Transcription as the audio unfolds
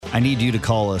I need you to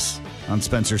call us on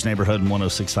Spencer's Neighborhood in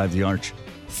 106.5 The Arch.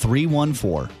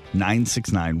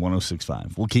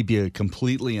 314-969-1065. We'll keep you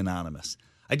completely anonymous.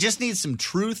 I just need some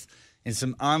truth and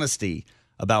some honesty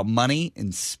about money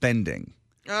and spending.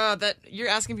 Oh, that you're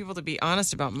asking people to be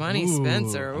honest about money,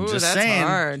 Spencer. Ooh, that's saying,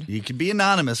 hard. You can be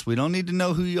anonymous. We don't need to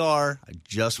know who you are. I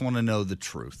just want to know the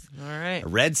truth. All right. I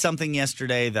read something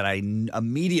yesterday that I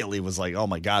immediately was like, oh,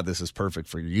 my God, this is perfect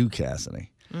for you,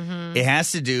 Cassidy. Mm-hmm. It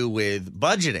has to do with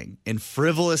budgeting and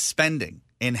frivolous spending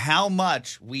and how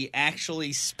much we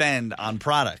actually spend on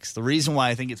products. The reason why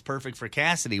I think it's perfect for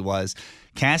Cassidy was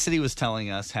telling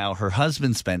us how her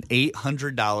husband spent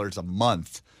 $800 a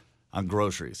month on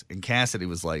groceries. And Cassidy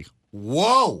was like,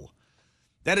 whoa,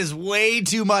 that is way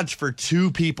too much for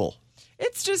two people.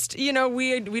 It's just,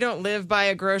 we don't live by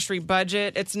a grocery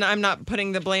budget. I'm not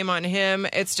putting the blame on him.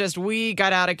 It's just we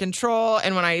got out of control.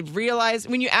 And when I realized,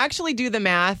 when you actually do the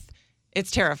math, it's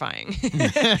terrifying.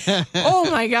 Oh,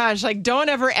 my gosh. Like, don't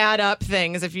ever add up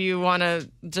things if you want to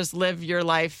just live your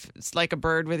life like a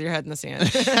bird with your head in the sand.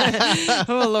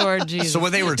 Oh, Lord Jesus. So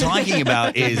what they were talking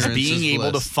about is being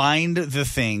able to find the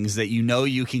things that you know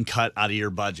you can cut out of your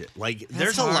budget. Like,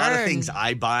 there's a lot of things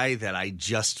I buy that I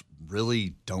just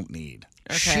really don't need.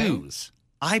 Okay. Shoes.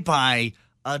 I buy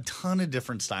a ton of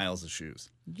different styles of shoes.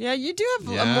 Yeah, you do have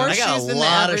more shoes than the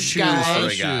average guy. I got a lot of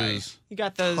shoes for a guy. You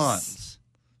got those... Tons.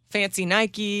 Fancy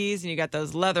Nikes, and you got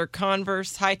those leather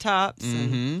Converse high tops.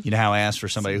 Mm-hmm. You know how I asked for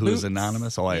somebody who is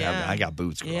anonymous? Oh, I got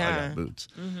boots, girl. I got boots.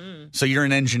 Mm-hmm. So you're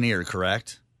an engineer,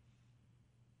 correct?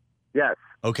 Yes.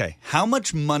 Okay. How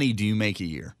much money do you make a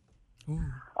year?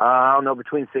 I don't know,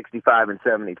 between $65,000 and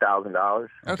 $70,000.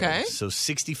 Okay. So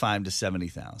 $65,000 to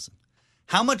 $70,000.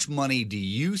 How much money do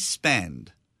you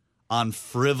spend on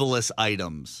frivolous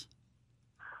items?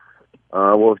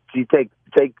 Well, if you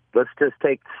let's just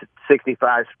take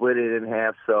 65, split it in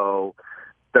half, so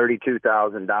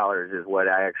 $32,000 is what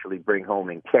I actually bring home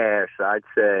in cash. So I'd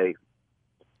say,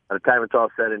 by the time it's all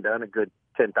said and done, a good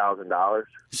 $10,000.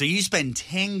 So you spend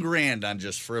 $10,000 on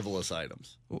just frivolous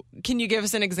items. Can you give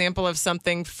us an example of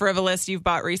something frivolous you've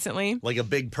bought recently? Like a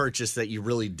big purchase that you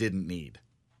really didn't need.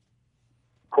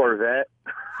 Corvette.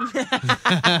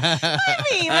 I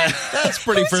mean, that's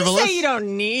pretty frivolous. Just say you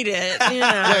don't need it.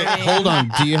 Wait, hold on.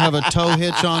 Do you have a tow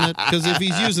hitch on it? Because if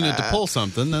he's using it to pull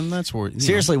something, then that's where.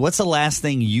 Seriously, what's the last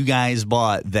thing you guys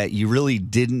bought that you really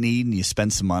didn't need and you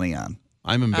spent some money on?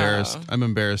 I'm embarrassed. I'm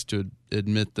embarrassed to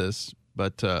admit this,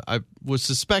 but I was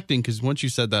suspecting because once you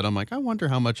said that, I'm like, I wonder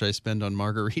how much I spend on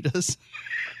margaritas.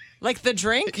 Like the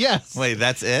drink? Yes. Wait,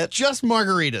 that's it? Just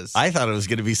margaritas. I thought it was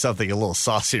going to be something a little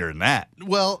saucier than that.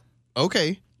 Well,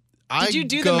 okay. Did you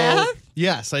do the math?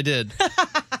 Yes, I did.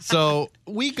 So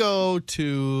we go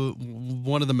to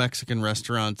one of the Mexican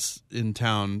restaurants in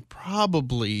town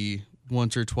probably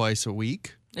once or twice a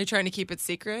week. Are you trying to keep it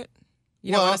secret?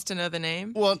 You don't want us to know the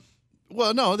name? Well,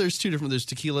 no, there's two different. There's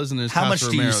tequilas and there's How much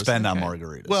Casa do you Romeros. spend on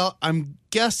margaritas? Well, I'm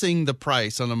guessing the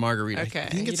price on a margarita. Okay. I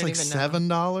think it's like $7.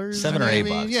 $7 or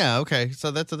 $8. Yeah, okay.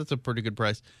 So that's a pretty good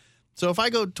price. So if I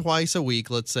go twice a week,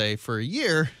 let's say for a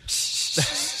year,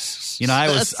 I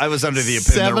was under the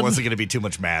opinion there wasn't going to be too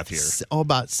much math here.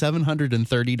 About $730 on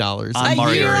margaritas.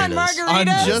 A year on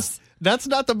margaritas? That's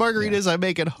not the margaritas I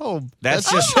make at home.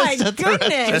 That's just my goodness.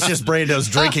 That's just Brando's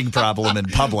drinking problem in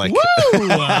public. Woo!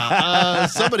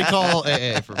 Somebody call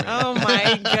AA for me. Oh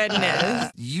my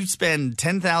goodness! You spend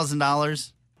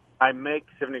 $10,000 I make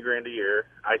 $70,000 a year.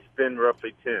 I spend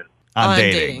roughly 10 on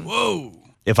dating. Whoa!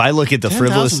 If I look at the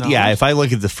frivolous, $10,000? if I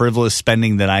look at the frivolous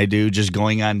spending that I do, just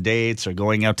going on dates or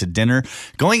going out to dinner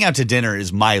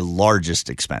is my largest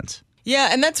expense. Yeah,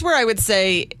 and that's where I would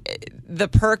say the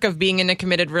perk of being in a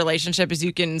committed relationship is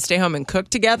you can stay home and cook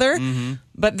together. Mm-hmm.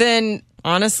 But then,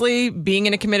 honestly, being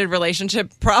in a committed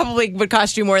relationship probably would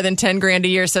cost you more than $10,000 a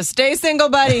year. So stay single,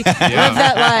 buddy. Live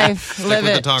that life. Live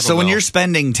it. So when you're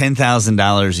spending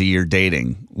 $10,000 a year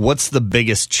dating, what's the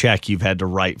biggest check you've had to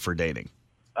write for dating?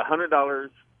 $100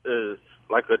 is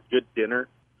like a good dinner.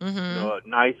 Mm-hmm. A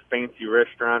nice fancy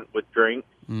restaurant with drinks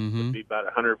would be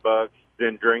about $100.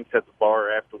 Then drinks at the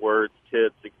bar afterwards,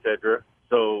 tips, etc.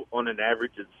 So on an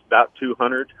average, it's about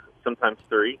 $200, sometimes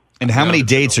 $300. And how many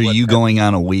dates are you going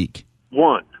on a week?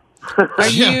 One.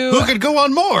 Who could go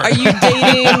on more? Are you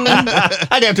dating?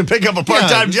 I'd have to pick up a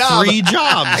part-time job. 3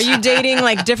 jobs. Are you dating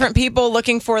like different people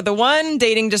looking for the one?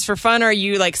 Dating just for fun? Or are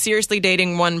you like seriously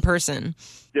dating one person?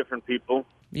 Different people.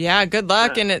 Yeah, good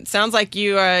luck. Yeah. And it sounds like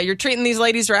you're treating these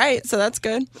ladies right, so that's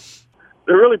good.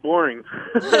 They're really boring.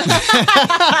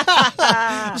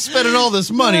 I'm spending all this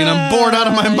money and I'm bored out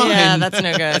of my mind. Yeah, that's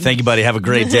no good. Thank you, buddy. Have a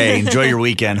great day. Enjoy your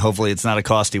weekend. Hopefully it's not a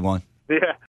costly one. Yeah.